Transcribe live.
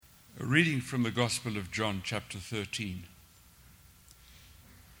reading from the Gospel of John, chapter 13.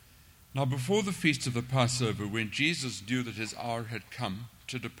 Now before the feast of the Passover, when Jesus knew that his hour had come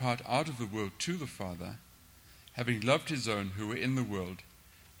to depart out of the world to the Father, having loved his own who were in the world,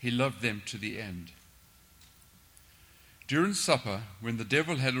 he loved them to the end. During supper, when the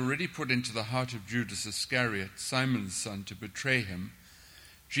devil had already put into the heart of Judas Iscariot, Simon's son, to betray him,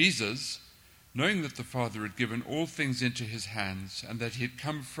 Jesus, knowing that the Father had given all things into his hands, and that he had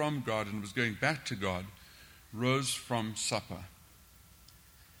come from God and was going back to God, rose from supper.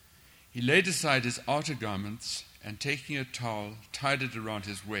 He laid aside his outer garments, and taking a towel, tied it around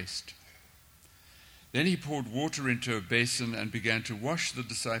his waist. Then he poured water into a basin and began to wash the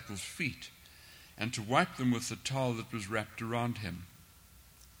disciples' feet, and to wipe them with the towel that was wrapped around him.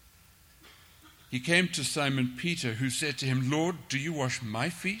 He came to Simon Peter, who said to him, "Lord, do you wash my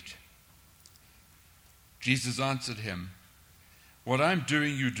feet?" Jesus answered him, "What I am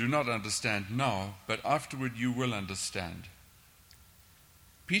doing you do not understand now, but afterward you will understand."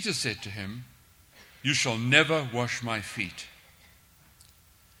 Peter said to him, "You shall never wash my feet."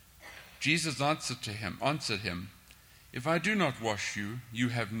 Jesus answered him, "If I do not wash you, you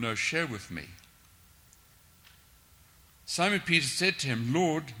have no share with me." Simon Peter said to him,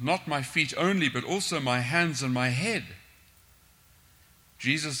 "Lord, not my feet only, but also my hands and my head."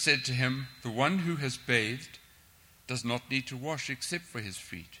 Jesus said to him, "The one who has bathed does not need to wash except for his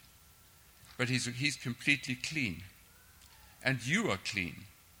feet, but he's completely clean. And you are clean,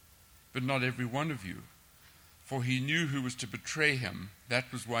 but not every one of you." For he knew who was to betray him.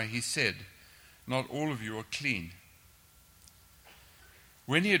 That was why he said, "Not all of you are clean."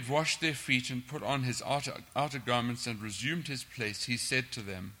 When he had washed their feet and put on his outer garments and resumed his place, he said to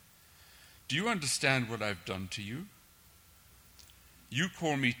them, "Do you understand what I've done to you? You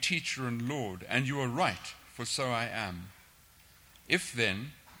call me teacher and Lord, and you are right, for so I am. If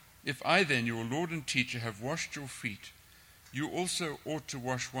I then, your Lord and teacher, have washed your feet, you also ought to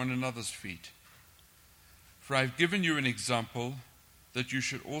wash one another's feet. For I have given you an example that you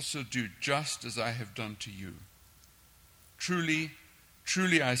should also do just as I have done to you. Truly,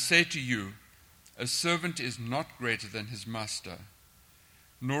 truly I say to you, a servant is not greater than his master,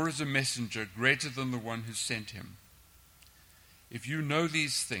 nor is a messenger greater than the one who sent him. If you know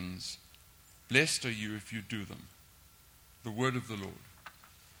these things, blessed are you if you do them." The word of the Lord.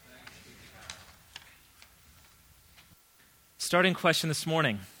 Starting question this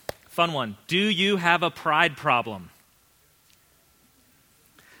morning. Fun one. Do you have a pride problem?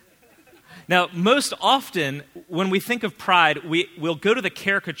 Now, most often when we think of pride, we'll go to the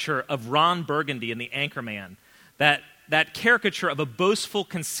caricature of Ron Burgundy in The Anchorman, that caricature of a boastful,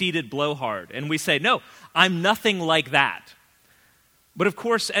 conceited blowhard. And we say, no, I'm nothing like that. But of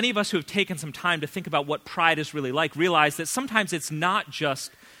course, any of us who have taken some time to think about what pride is really like realize that sometimes it's not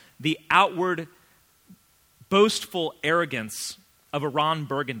just the outward, boastful arrogance of a Ron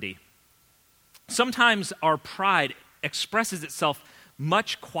Burgundy. Sometimes our pride expresses itself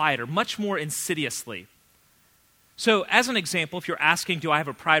much quieter, much more insidiously. So as an example, if you're asking, do I have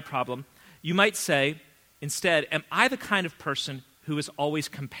a pride problem? You might say, instead, am I the kind of person who is always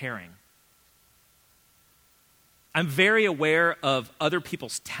comparing? I'm very aware of other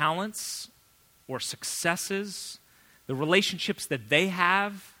people's talents or successes, the relationships that they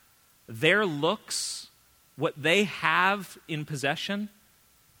have, their looks, what they have in possession.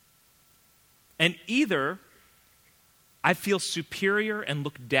 And either I feel superior and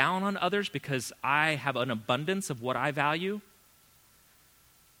look down on others because I have an abundance of what I value,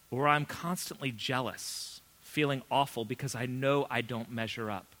 or I'm constantly jealous, feeling awful because I know I don't measure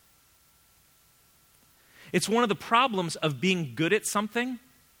up. It's one of the problems of being good at something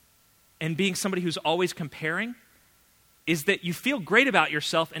and being somebody who's always comparing is that you feel great about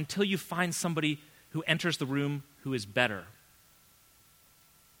yourself until you find somebody who enters the room who is better.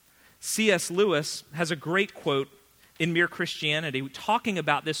 C.S. Lewis has a great quote in Mere Christianity talking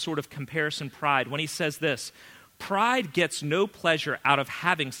about this sort of comparison pride when he says this, "Pride gets no pleasure out of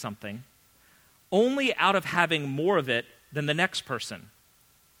having something, only out of having more of it than the next person.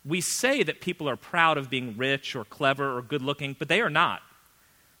 We say that people are proud of being rich or clever or good-looking, but they are not.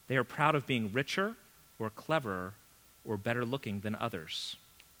 They are proud of being richer or cleverer or better-looking than others."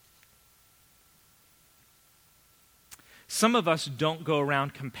 Some of us don't go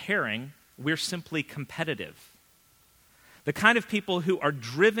around comparing. We're simply competitive. The kind of people who are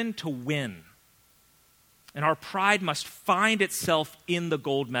driven to win. And our pride must find itself in the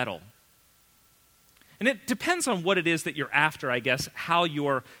gold medal. And it depends on what it is that you're after, I guess, how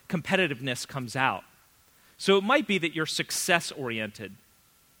your competitiveness comes out. So it might be that you're success-oriented.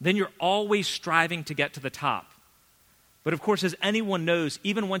 Then you're always striving to get to the top. But of course, as anyone knows,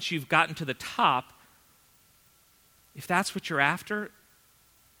 even once you've gotten to the top, if that's what you're after,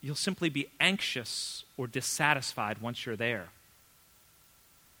 you'll simply be anxious or dissatisfied once you're there.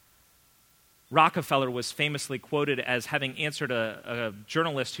 Rockefeller was famously quoted as having answered a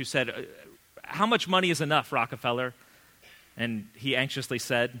journalist who said, "How much money is enough, Rockefeller?" And he anxiously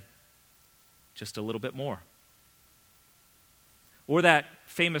said, "Just a little bit more." Or that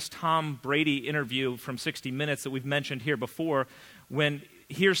famous Tom Brady interview from 60 Minutes that we've mentioned here before, when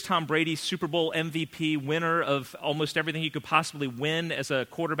here's Tom Brady, Super Bowl MVP, winner of almost everything you could possibly win as a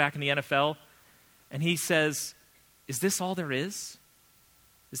quarterback in the NFL, and he says, "Is this all there is?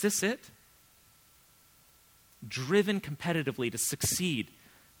 Is this it?" Driven competitively to succeed,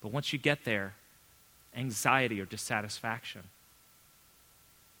 but once you get there, anxiety or dissatisfaction.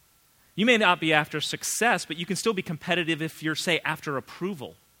 You may not be after success, but you can still be competitive if you're, say, after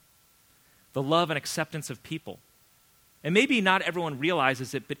approval, the love and acceptance of people. And maybe not everyone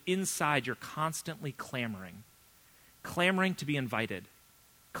realizes it, but inside you're constantly clamoring to be invited,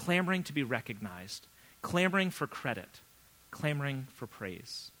 clamoring to be recognized, clamoring for credit, clamoring for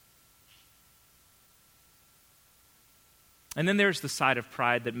praise. And then there's the side of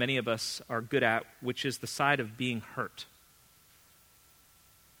pride that many of us are good at, which is the side of being hurt.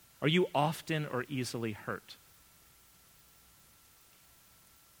 Are you often or easily hurt?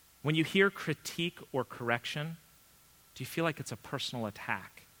 When you hear critique or correction, do you feel like it's a personal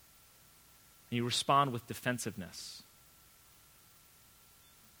attack? And you respond with defensiveness?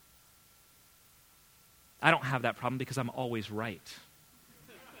 I don't have that problem because I'm always right.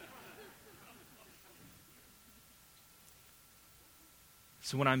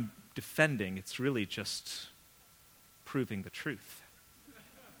 So when I'm defending, it's really just proving the truth.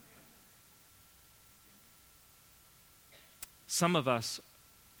 Some of us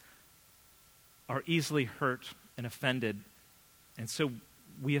are easily hurt and offended, and so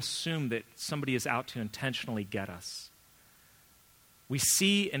we assume that somebody is out to intentionally get us. We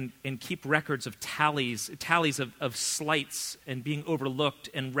see and keep records of tallies of slights and being overlooked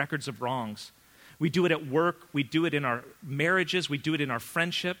and records of wrongs. We do it at work, we do it in our marriages, we do it in our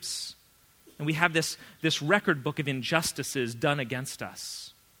friendships, and we have this record book of injustices done against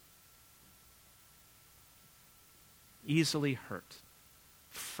us. Easily hurt,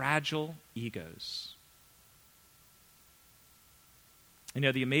 fragile egos. You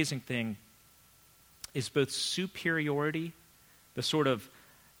know, the amazing thing is both superiority, the sort of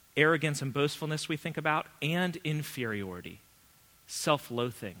arrogance and boastfulness we think about, and inferiority,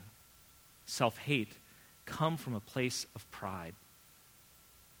 self-loathing, self-hate, come from a place of pride.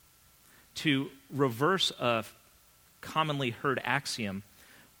 To reverse a commonly heard axiom,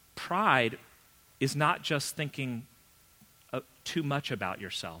 pride is not just thinking too much about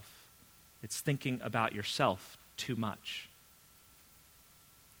yourself. It's thinking about yourself too much.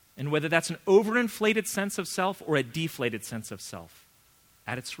 And whether that's an overinflated sense of self or a deflated sense of self,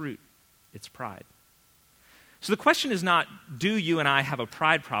 at its root, it's pride. So the question is not, do you and I have a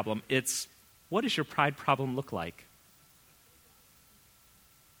pride problem? It's, what does your pride problem look like?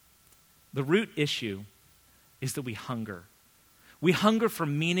 The root issue is that we hunger. We hunger for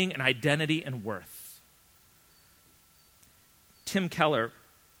meaning and identity and worth. Tim Keller,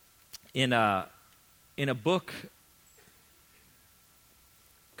 in a book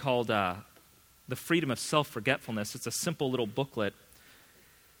called The Freedom of Self-Forgetfulness, it's a simple little booklet,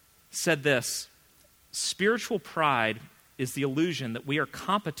 said this: spiritual pride is the illusion that we are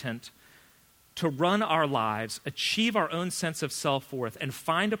competent to run our lives, achieve our own sense of self-worth, and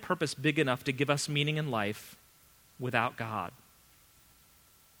find a purpose big enough to give us meaning in life without God.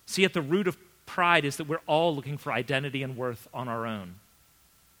 See, at the root of pride is that we're all looking for identity and worth on our own.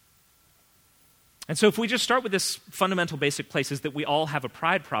 And so if we just start with this fundamental basic place is that we all have a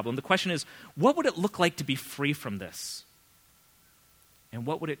pride problem, the question is, what would it look like to be free from this? And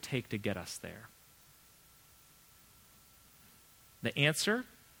what would it take to get us there? The answer,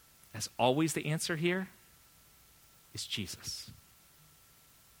 as always the answer here, is Jesus.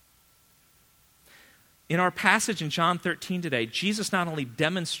 In our passage in John 13 today, Jesus not only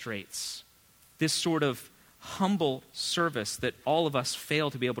demonstrates this sort of humble service that all of us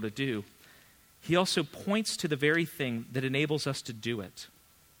fail to be able to do, he also points to the very thing that enables us to do it.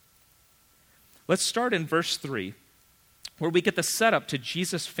 Let's start in verse 3, where we get the setup to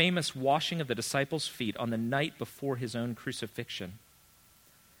Jesus' famous washing of the disciples' feet on the night before his own crucifixion.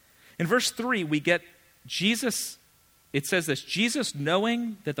 In verse 3, we get Jesus, it says this: Jesus,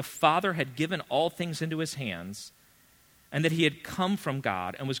 knowing that the Father had given all things into his hands, and that he had come from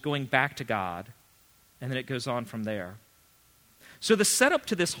God and was going back to God. And then it goes on from there. So the setup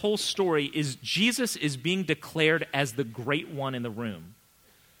to this whole story is Jesus is being declared as the great one in the room.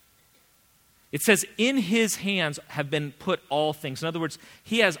 It says, in his hands have been put all things. In other words,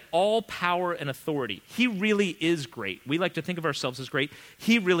 he has all power and authority. He really is great. We like to think of ourselves as great.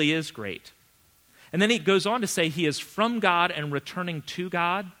 He really is great. And then he goes on to say he is from God and returning to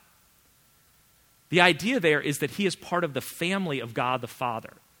God. The idea there is that he is part of the family of God the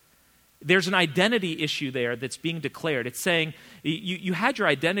Father. There's an identity issue there that's being declared. It's saying you had your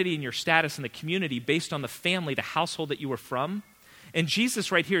identity and your status in the community based on the family, the household that you were from. And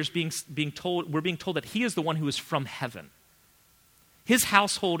Jesus right here is being told, we're being told that he is the one who is from heaven. His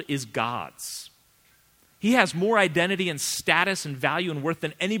household is God's. He has more identity and status and value and worth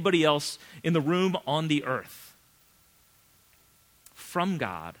than anybody else in the room on the earth. From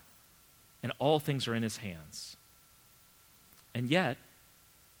God, and all things are in his hands. And yet,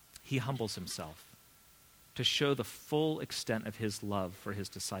 he humbles himself to show the full extent of his love for his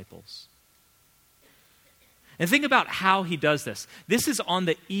disciples. And think about how he does this. This is on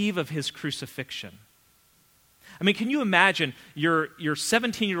the eve of his crucifixion. I mean, can you imagine your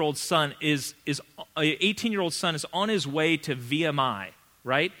 17-year-old son is 18-year-old son is on his way to VMI,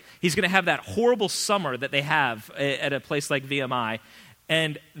 right? He's going to have that horrible summer that they have at a place like VMI.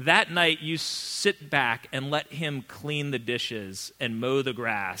 And that night you sit back and let him clean the dishes and mow the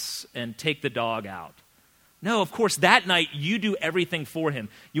grass and take the dog out. No, of course, that night you do everything for him.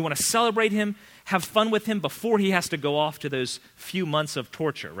 You want to celebrate him, have fun with him before he has to go off to those few months of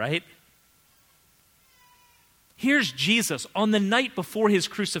torture, right? Here's Jesus on the night before his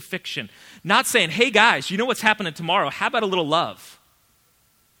crucifixion, not saying, hey guys, you know what's happening tomorrow? How about a little love?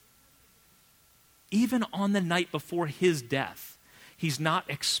 Even on the night before his death, he's not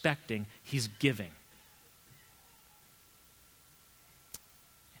expecting, he's giving.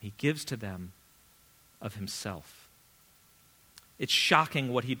 And he gives to them of himself. It's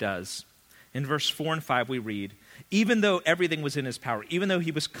shocking what he does. In verse 4 and 5 we read, even though everything was in his power, even though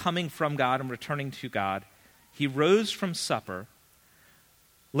he was coming from God and returning to God, he rose from supper,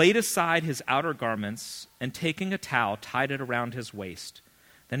 laid aside his outer garments, and taking a towel, tied it around his waist.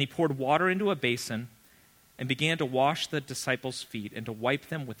 Then he poured water into a basin and began to wash the disciples' feet and to wipe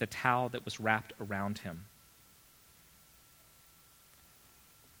them with the towel that was wrapped around him.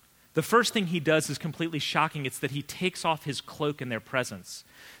 The first thing he does is completely shocking. It's that he takes off his cloak in their presence.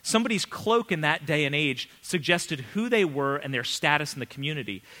 Somebody's cloak in that day and age suggested who they were and their status in the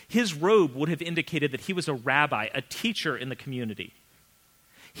community. His robe would have indicated that he was a rabbi, a teacher in the community.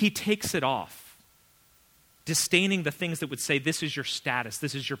 He takes it off, disdaining the things that would say, this is your status,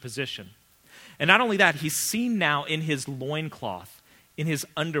 this is your position. And not only that, he's seen now in his loincloth, in his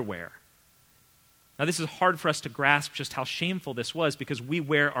underwear. Now, this is hard for us to grasp just how shameful this was because we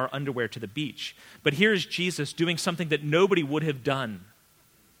wear our underwear to the beach. But here's Jesus doing something that nobody would have done.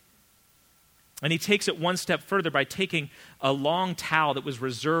 And he takes it one step further by taking a long towel that was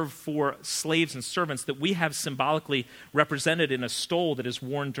reserved for slaves and servants that we have symbolically represented in a stole that is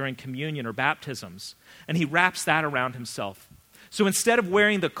worn during communion or baptisms. And he wraps that around himself. So instead of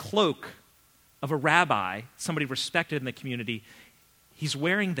wearing the cloak of a rabbi, somebody respected in the community, he's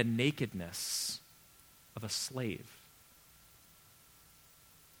wearing the nakedness of a slave.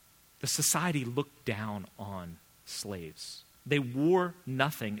 The society looked down on slaves. They wore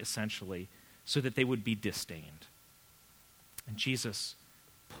nothing, essentially, so that they would be disdained. And Jesus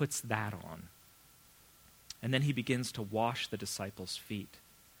puts that on. And then he begins to wash the disciples' feet.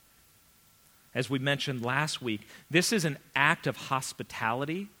 As we mentioned last week, this is an act of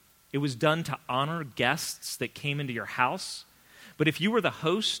hospitality. It was done to honor guests that came into your house. But if you were the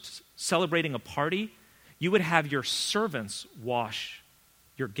host celebrating a party, you would have your servants wash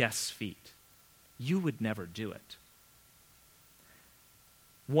your guests' feet. You would never do it.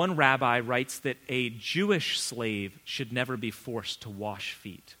 One rabbi writes that a Jewish slave should never be forced to wash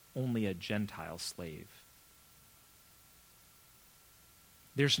feet, only a Gentile slave.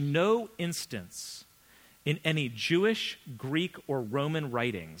 There's no instance in any Jewish, Greek, or Roman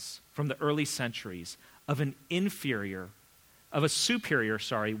writings from the early centuries of a superior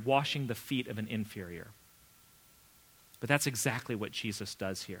washing the feet of an inferior. But that's exactly what Jesus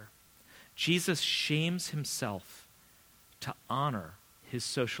does here. Jesus shames himself to honor his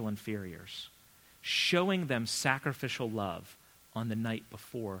social inferiors, showing them sacrificial love on the night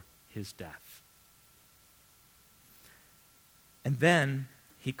before his death. And then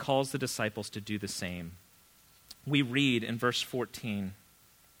he calls the disciples to do the same. We read in verse 14,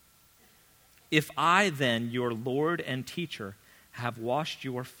 "If I then, your Lord and teacher, have washed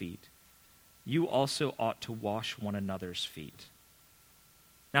your feet, you also ought to wash one another's feet.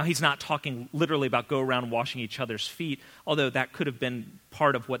 Now, he's not talking literally about go around washing each other's feet, although that could have been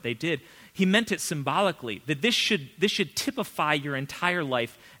part of what they did. He meant it symbolically, that this should typify your entire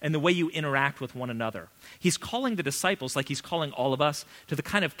life and the way you interact with one another. He's calling the disciples, like he's calling all of us, to the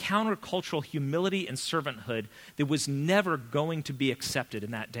kind of countercultural humility and servanthood that was never going to be accepted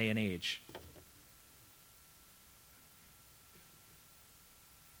in that day and age.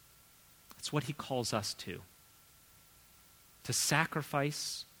 That's what he calls us to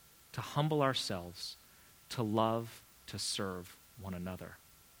sacrifice, to humble ourselves, to love, to serve one another.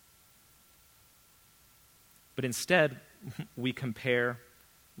 But instead, we compare,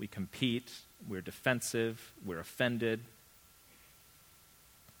 we compete, we're defensive, we're offended.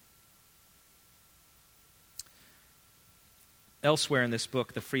 Elsewhere in this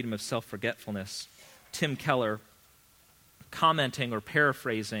book, The Freedom of Self-Forgetfulness, Tim Keller, commenting or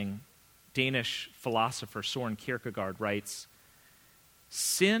paraphrasing Danish philosopher Søren Kierkegaard, writes,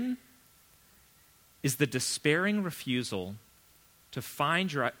 "Sin is the despairing refusal to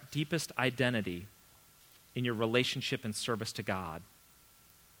find your deepest identity in your relationship and service to God.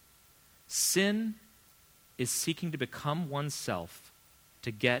 Sin is seeking to become oneself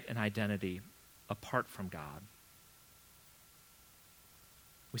to get an identity apart from God."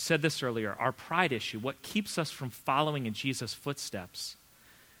 We said this earlier, our pride issue, what keeps us from following in Jesus' footsteps,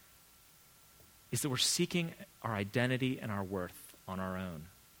 is that we're seeking our identity and our worth on our own.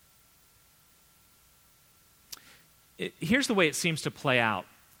 Here's the way it seems to play out.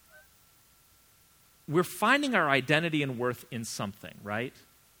 We're finding our identity and worth in something, right?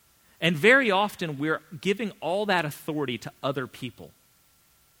 And very often we're giving all that authority to other people.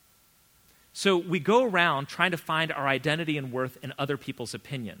 So we go around trying to find our identity and worth in other people's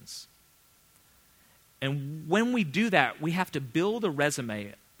opinions. And when we do that, we have to build a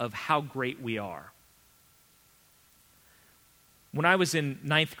resume of how great we are. When I was in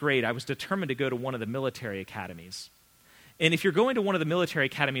 9th grade, I was determined to go to one of the military academies. And if you're going to one of the military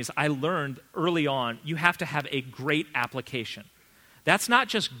academies, I learned early on, you have to have a great application. That's not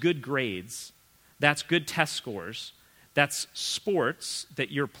just good grades. That's good test scores. That's sports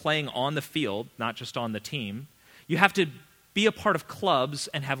that you're playing on the field, not just on the team. You have to be a part of clubs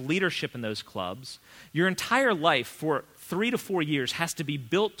and have leadership in those clubs. Your entire life for 3 to 4 years has to be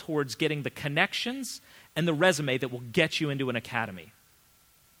built towards getting the connections and the resume that will get you into an academy.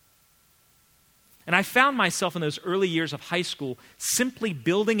 And I found myself in those early years of high school simply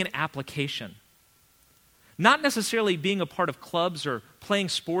building an application. Not necessarily being a part of clubs or playing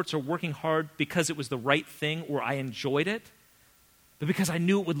sports or working hard because it was the right thing or I enjoyed it, but because I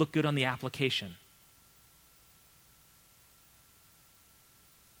knew it would look good on the application.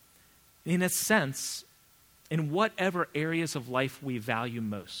 In a sense, in whatever areas of life we value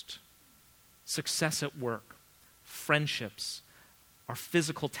most, success at work, friendships, our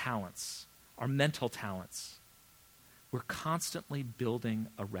physical talents, our mental talents, we're constantly building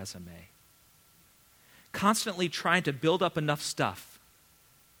a resume. Constantly trying to build up enough stuff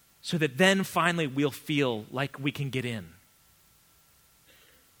so that then finally we'll feel like we can get in.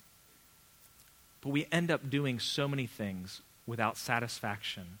 But we end up doing so many things without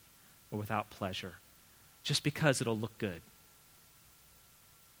satisfaction or without pleasure, just because it'll look good.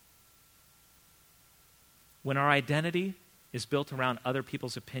 When our identity is built around other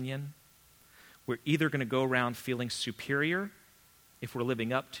people's opinion, we're either going to go around feeling superior if we're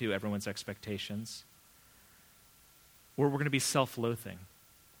living up to everyone's expectations, or we're going to be self-loathing,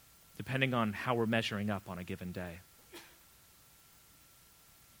 depending on how we're measuring up on a given day.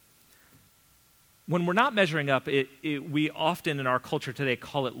 When we're not measuring up, we often in our culture today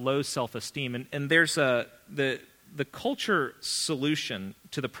call it low self-esteem. And there's the culture solution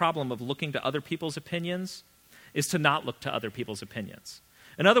to the problem of looking to other people's opinions is to not look to other people's opinions.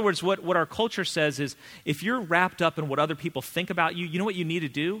 In other words, what our culture says is if you're wrapped up in what other people think about you, you know what you need to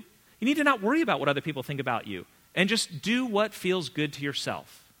do? You need to not worry about what other people think about you and just do what feels good to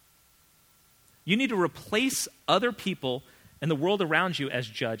yourself. You need to replace other people and the world around you as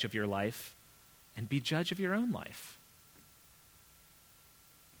judge of your life and be judge of your own life.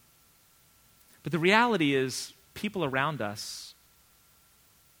 But the reality is, people around us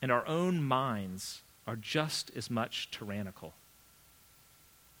and our own minds are just as much tyrannical.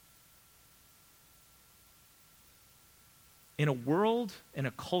 In a world, in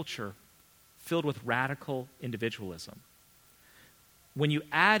a culture filled with radical individualism, when you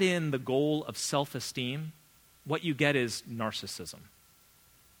add in the goal of self-esteem, what you get is narcissism.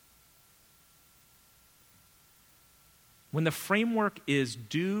 When the framework is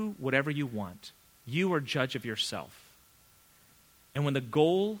do whatever you want, you are judge of yourself. And when the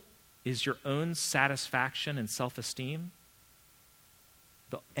goal is your own satisfaction and self-esteem,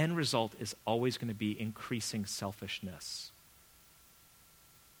 the end result is always going to be increasing selfishness.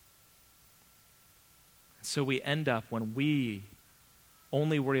 So we end up, when we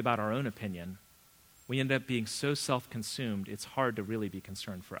only worry about our own opinion, we end up being so self-consumed, it's hard to really be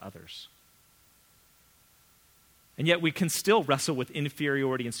concerned for others. And yet we can still wrestle with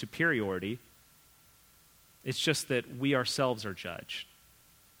inferiority and superiority. It's just that we ourselves are judged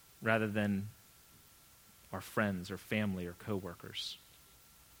rather than our friends or family or coworkers.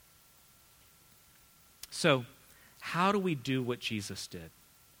 So, how do we do what Jesus did?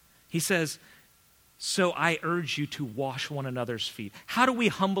 He says, so I urge you to wash one another's feet. How do we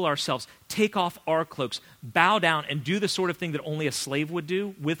humble ourselves, take off our cloaks, bow down, and do the sort of thing that only a slave would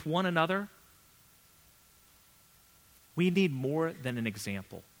do with one another? We need more than an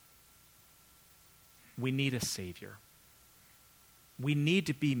example. We need a Savior. We need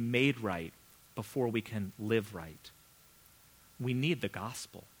to be made right before we can live right. We need the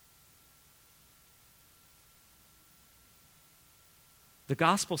gospel. The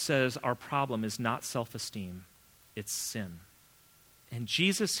gospel says our problem is not self-esteem, it's sin. And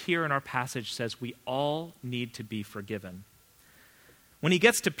Jesus here in our passage says we all need to be forgiven. When he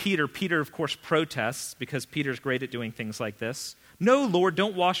gets to Peter, Peter, of course, protests because Peter's great at doing things like this. No, Lord,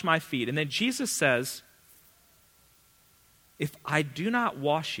 don't wash my feet. And then Jesus says, if I do not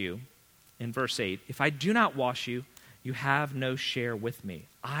wash you, in verse 8, if I do not wash you, you have no share with me.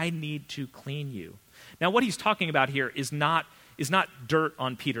 I need to clean you. Now, what he's talking about here is not dirt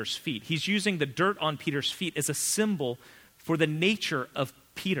on Peter's feet. He's using the dirt on Peter's feet as a symbol for the nature of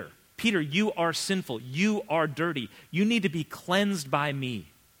Peter. Peter, you are sinful. You are dirty. You need to be cleansed by me.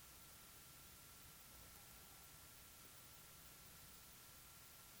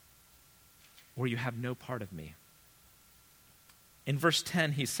 Or you have no part of me. In verse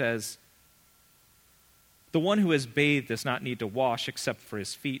 10, he says, the one who is bathed does not need to wash except for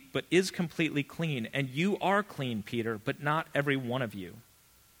his feet, but is completely clean. And you are clean, Peter, but not every one of you.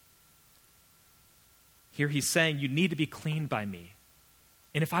 Here he's saying you need to be cleaned by me.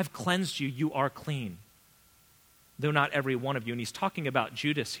 And if I've cleansed you, you are clean. Though not every one of you. And he's talking about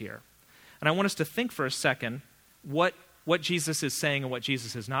Judas here. And I want us to think for a second what Jesus is saying and what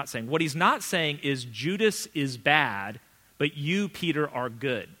Jesus is not saying. What he's not saying is Judas is bad, but you, Peter, are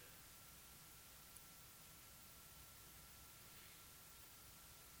good.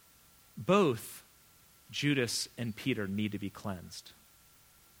 Both Judas and Peter need to be cleansed.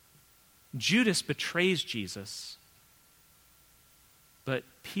 Judas betrays Jesus, but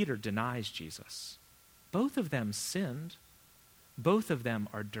Peter denies Jesus. Both of them sinned. Both of them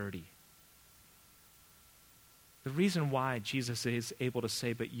are dirty. The reason why Jesus is able to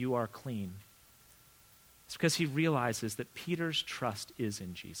say, but you are clean, is because he realizes that Peter's trust is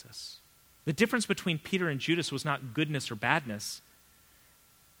in Jesus. The difference between Peter and Judas was not goodness or badness.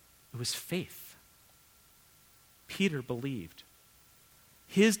 It was faith. Peter believed.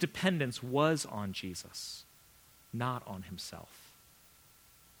 His dependence was on Jesus, not on himself.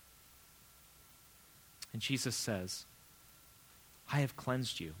 And Jesus says, I have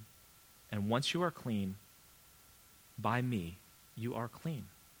cleansed you, and once you are clean, by me, you are clean.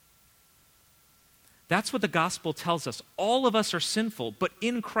 That's what the gospel tells us. All of us are sinful, but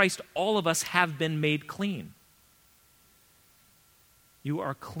in Christ, all of us have been made clean. You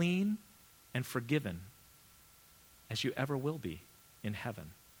are clean and forgiven as you ever will be in heaven.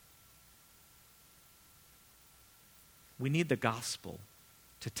 We need the gospel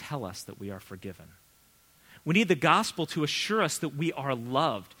to tell us that we are forgiven. We need the gospel to assure us that we are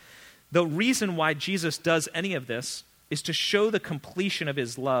loved. The reason why Jesus does any of this is to show the completion of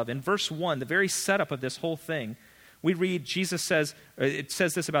his love. In verse 1, the very setup of this whole thing, we read, it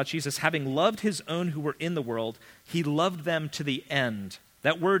says this about Jesus, having loved his own who were in the world, he loved them to the end.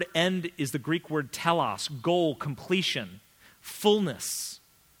 That word end is the Greek word telos, goal, completion, fullness.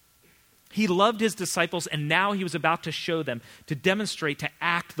 He loved his disciples, and now he was about to show them, to demonstrate, to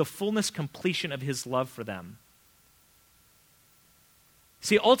act the fullness, completion of his love for them.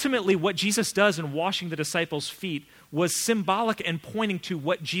 See, ultimately what Jesus does in washing the disciples' feet was symbolic and pointing to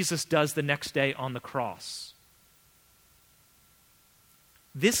what Jesus does the next day on the cross.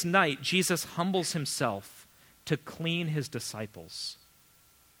 This night, Jesus humbles himself to clean his disciples,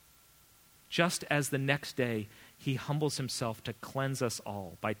 just as the next day he humbles himself to cleanse us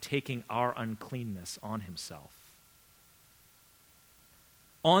all by taking our uncleanness on himself.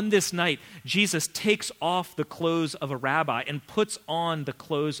 On this night, Jesus takes off the clothes of a rabbi and puts on the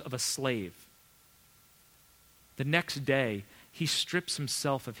clothes of a slave. The next day, he strips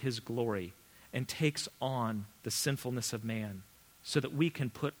himself of his glory and takes on the sinfulness of man so that we can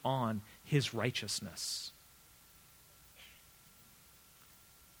put on his righteousness.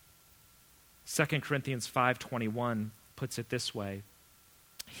 2 Corinthians 5:21 puts it this way: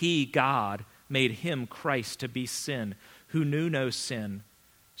 He, God, made him, Christ, to be sin, who knew no sin,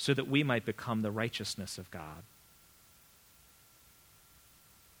 so that we might become the righteousness of God.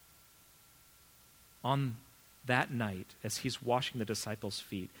 On that night, as he's washing the disciples'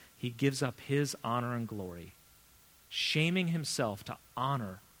 feet, he gives up his honor and glory, shaming himself to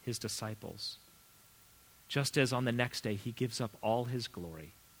honor his disciples, just as on the next day he gives up all his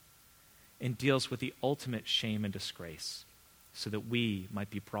glory and deals with the ultimate shame and disgrace so that we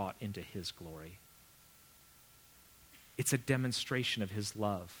might be brought into his glory. It's a demonstration of his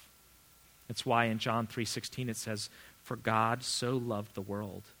love. That's why in John 3:16 it says, "For God so loved the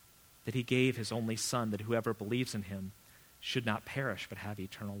world that he gave his only Son, that whoever believes in him should not perish but have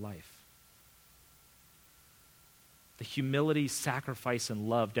eternal life." The humility, sacrifice, and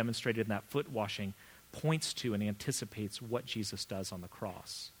love demonstrated in that foot washing points to and anticipates what Jesus does on the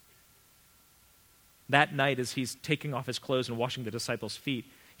cross. That night, as he's taking off his clothes and washing the disciples' feet,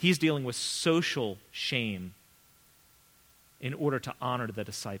 he's dealing with social shame in order to honor the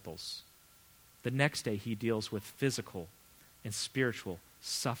disciples. The next day, he deals with physical and spiritual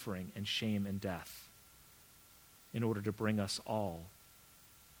suffering and shame and death in order to bring us all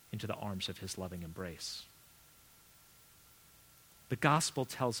into the arms of his loving embrace. The gospel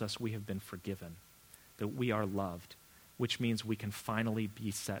tells us we have been forgiven, that we are loved, which means we can finally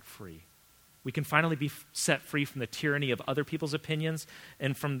be set free. We can finally be set free from the tyranny of other people's opinions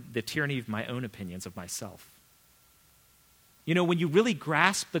and from the tyranny of my own opinions of myself. You know, when you really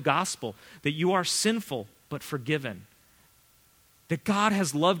grasp the gospel, that you are sinful but forgiven, that God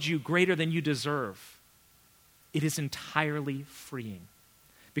has loved you greater than you deserve, it is entirely freeing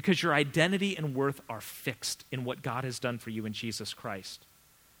because your identity and worth are fixed in what God has done for you in Jesus Christ.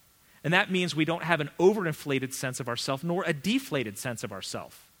 And that means we don't have an overinflated sense of ourselves nor a deflated sense of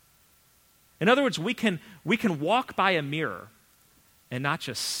ourselves. In other words, we can walk by a mirror and not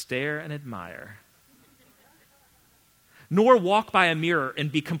just stare and admire, nor walk by a mirror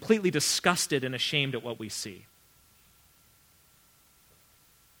and be completely disgusted and ashamed at what we see.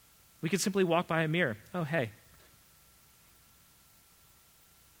 We can simply walk by a mirror. Oh, hey.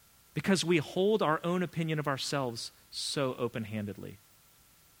 Because we hold our own opinion of ourselves so open-handedly.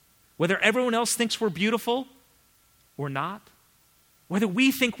 Whether everyone else thinks we're beautiful or not, whether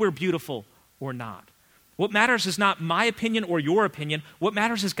we think we're beautiful or not. What matters is not my opinion or your opinion. What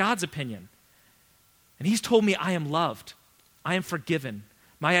matters is God's opinion. And he's told me I am loved. I am forgiven.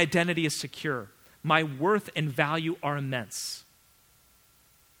 My identity is secure. My worth and value are immense.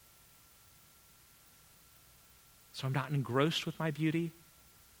 So I'm not engrossed with my beauty,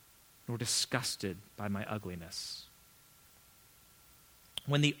 nor disgusted by my ugliness.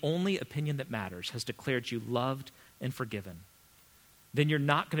 When the only opinion that matters has declared you loved and forgiven, then you're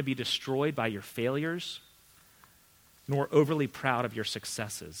not going to be destroyed by your failures, nor overly proud of your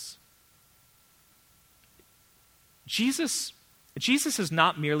successes. Jesus is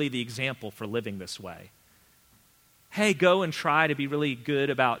not merely the example for living this way. Hey, go and try to be really good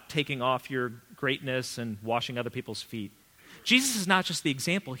about taking off your greatness and washing other people's feet. Jesus is not just the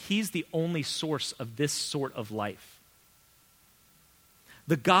example, he's the only source of this sort of life.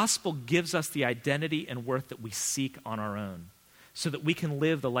 The gospel gives us the identity and worth that we seek on our own, so that we can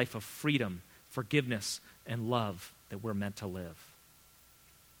live the life of freedom, forgiveness, and love that we're meant to live.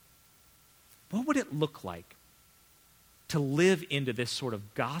 What would it look like to live into this sort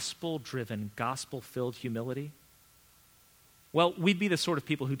of gospel-driven, gospel-filled humility? Well, we'd be the sort of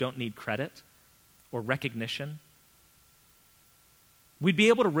people who don't need credit or recognition. We'd be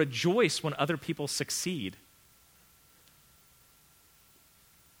able to rejoice when other people succeed.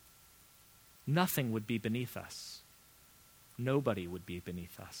 Nothing would be beneath us. Nobody would be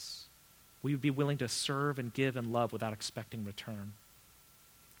beneath us. We would be willing to serve and give and love without expecting return.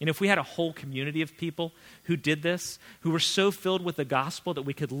 And if we had a whole community of people who did this, who were so filled with the gospel that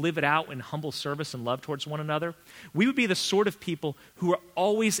we could live it out in humble service and love towards one another, we would be the sort of people who are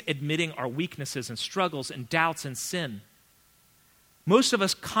always admitting our weaknesses and struggles and doubts and sin. Most of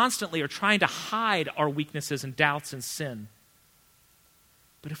us constantly are trying to hide our weaknesses and doubts and sin.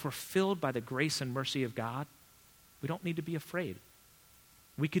 But if we're filled by the grace and mercy of God, we don't need to be afraid.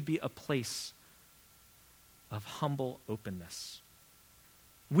 We could be a place of humble openness.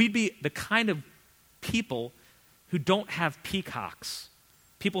 We'd be the kind of people who don't have peacocks,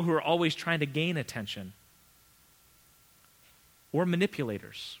 people who are always trying to gain attention, or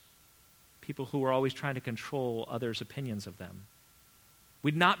manipulators, people who are always trying to control others' opinions of them.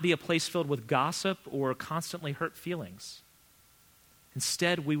 We'd not be a place filled with gossip or constantly hurt feelings.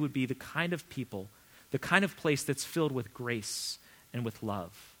 Instead, we would be the kind of people, the kind of place that's filled with grace and with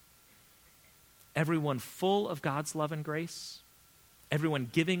love. everyone full of God's love and grace, everyone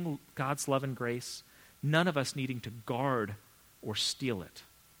giving God's love and grace, none of us needing to guard or steal it.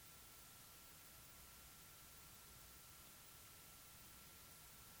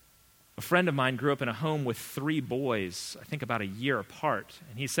 A friend of mine grew up in a home with 3 boys, I think about a year apart.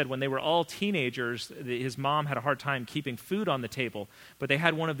 And he said when they were all teenagers, his mom had a hard time keeping food on the table. But they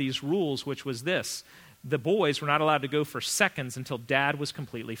had one of these rules, which was this: the boys were not allowed to go for seconds until dad was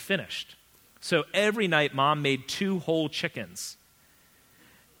completely finished. So every night, mom made 2 whole chickens.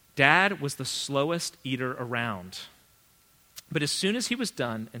 Dad was the slowest eater around. But as soon as he was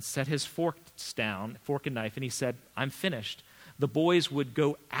done and set his forks down, fork and knife, and he said, "I'm finished," the boys would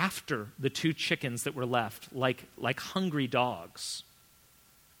go after the 2 chickens that were left like hungry dogs.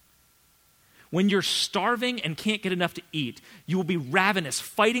 When you're starving and can't get enough to eat, you will be ravenous,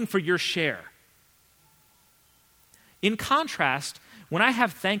 fighting for your share. In contrast, when I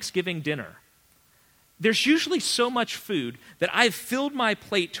have Thanksgiving dinner, there's usually so much food that I've filled my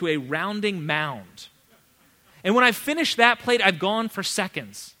plate to a rounding mound. And when I finish that plate, I've gone for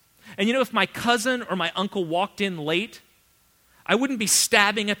seconds. And you know, if my cousin or my uncle walked in late, I wouldn't be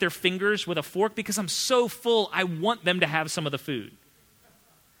stabbing at their fingers with a fork because I'm so full, I want them to have some of the food.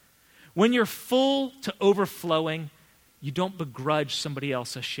 When you're full to overflowing, you don't begrudge somebody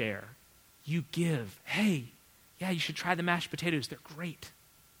else a share. You give. Hey, yeah, you should try the mashed potatoes. They're great.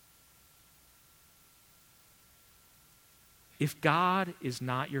 If God is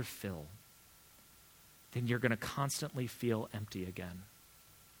not your fill, then you're going to constantly feel empty again.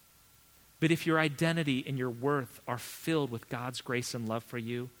 But if your identity and your worth are filled with God's grace and love for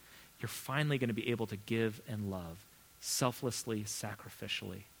you, you're finally going to be able to give and love selflessly,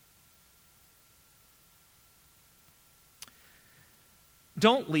 sacrificially.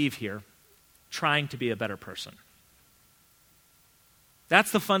 Don't leave here trying to be a better person.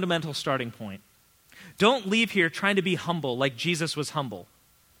 That's the fundamental starting point. Don't leave here trying to be humble like Jesus was humble.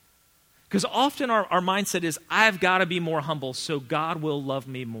 Because often our mindset is, I've got to be more humble so God will love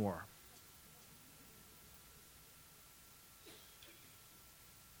me more.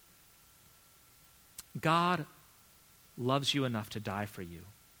 God loves you enough to die for you.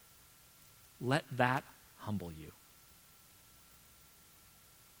 Let that humble you.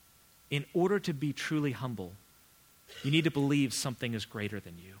 In order to be truly humble, you need to believe something is greater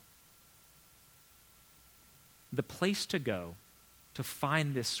than you. The place to go to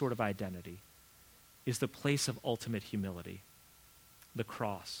find this sort of identity is the place of ultimate humility, the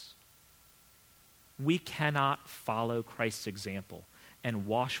cross. We cannot follow Christ's example and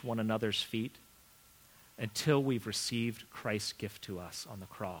wash one another's feet until we've received Christ's gift to us on the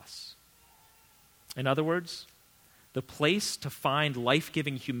cross. In other words, the place to find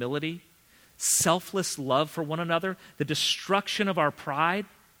life-giving humility, selfless love for one another, the destruction of our pride,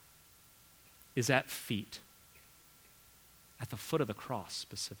 is at feet. At the foot of the cross,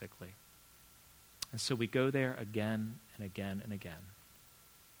 specifically. And so we go there again and again and again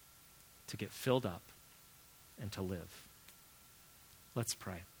to get filled up and to live. Let's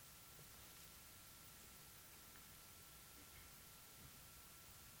pray.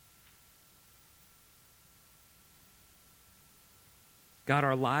 God,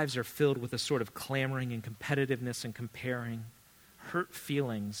 our lives are filled with a sort of clamoring and competitiveness and comparing, hurt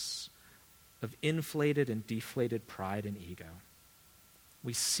feelings of inflated and deflated pride and ego.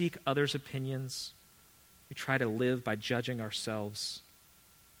 We seek others' opinions. We try to live by judging ourselves.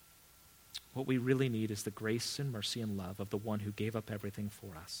 What we really need is the grace and mercy and love of the one who gave up everything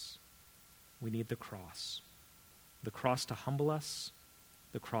for us. We need the cross to humble us,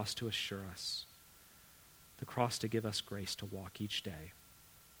 the cross to assure us, the cross to give us grace to walk each day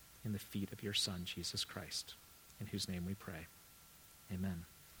in the feet of your Son, Jesus Christ, in whose name we pray. Amen.